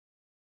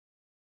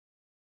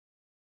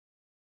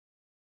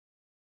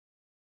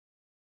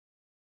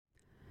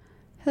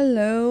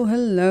Hello,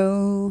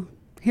 hello.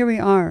 Here we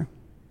are.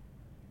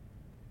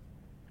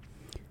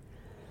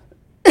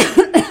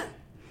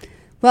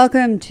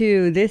 Welcome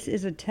to This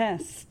is a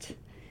Test.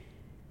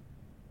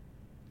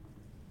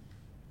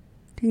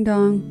 Ding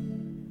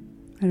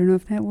dong. I don't know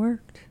if that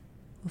worked.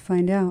 We'll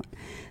find out.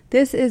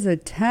 This is a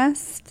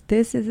test.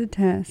 This is a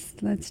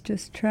test. Let's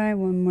just try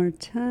one more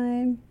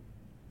time.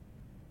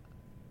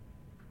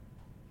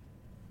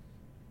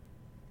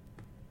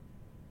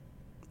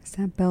 Is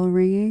that bell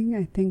ringing?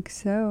 I think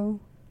so.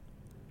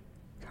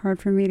 Hard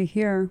for me to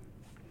hear.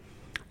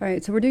 All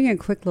right, so we're doing a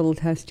quick little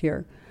test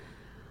here.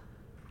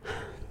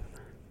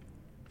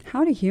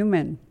 Howdy,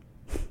 human.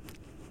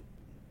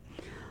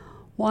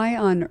 Why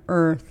on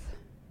earth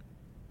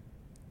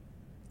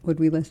would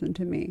we listen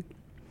to me?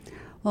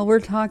 Well, we're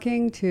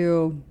talking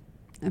to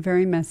a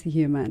very messy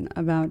human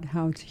about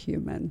how to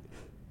human.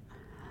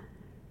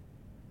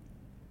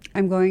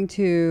 I'm going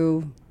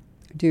to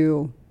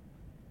do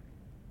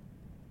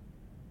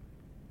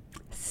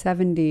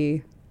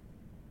 70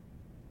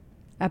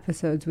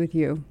 episodes with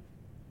you.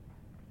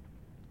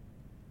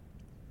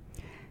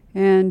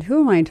 And who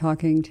am I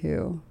talking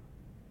to?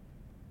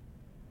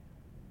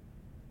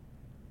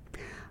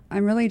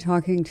 I'm really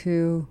talking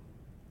to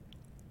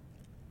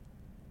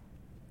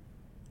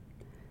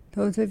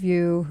those of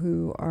you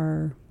who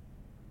are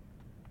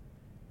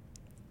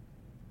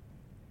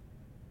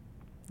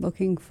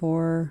looking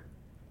for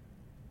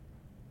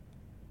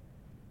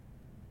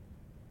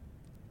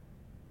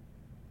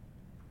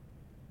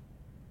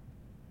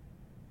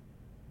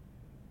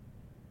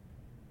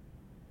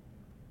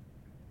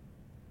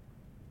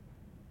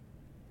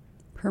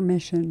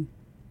permission.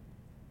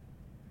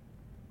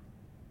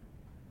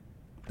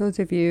 Those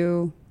of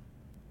you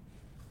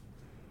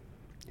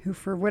who,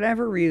 for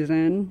whatever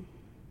reason,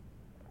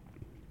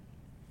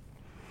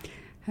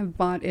 have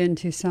bought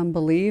into some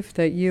belief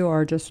that you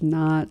are just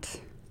not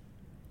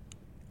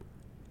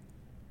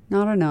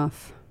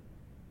enough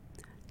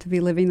to be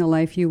living the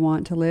life you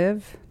want to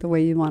live the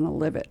way you want to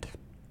live it.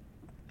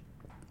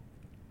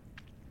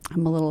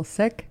 I'm a little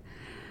sick,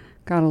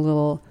 got a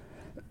little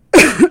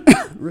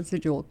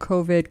residual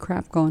COVID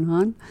crap going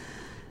on,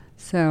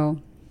 so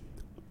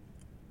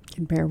you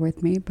can bear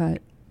with me, but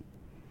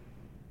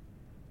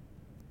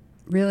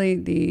really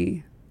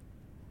the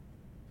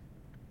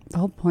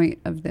whole point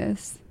of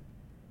this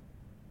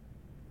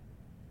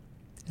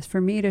is for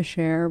me to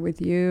share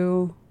with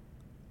you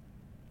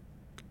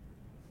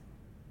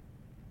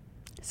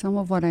some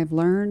of what I've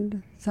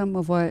learned, some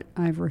of what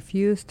I've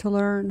refused to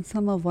learn,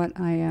 some of what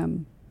I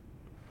am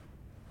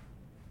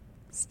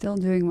still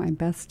doing my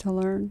best to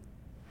learn.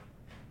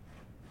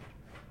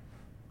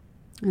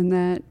 And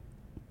that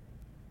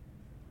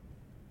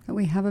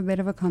we have a bit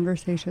of a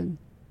conversation,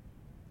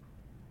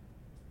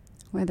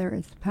 whether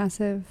it's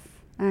passive,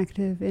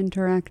 active,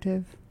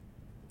 interactive,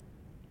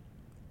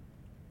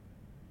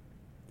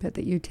 but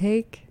that you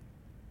take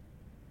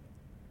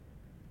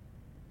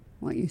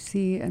what you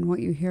see and what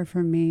you hear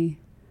from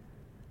me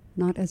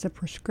not as a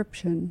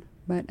prescription,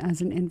 but as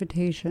an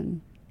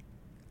invitation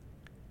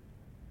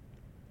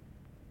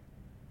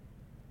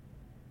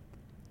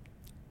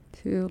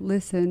to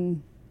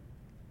listen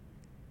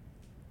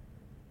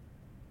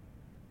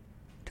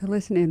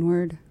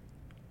inward,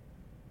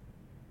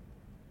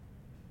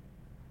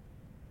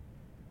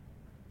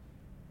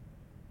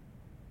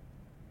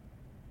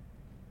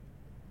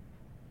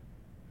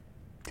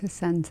 to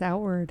sense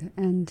outward,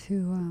 and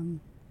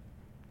to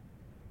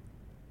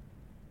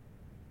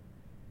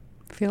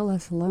feel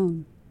less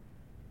alone.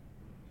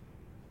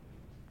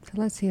 So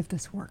let's see if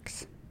this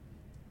works.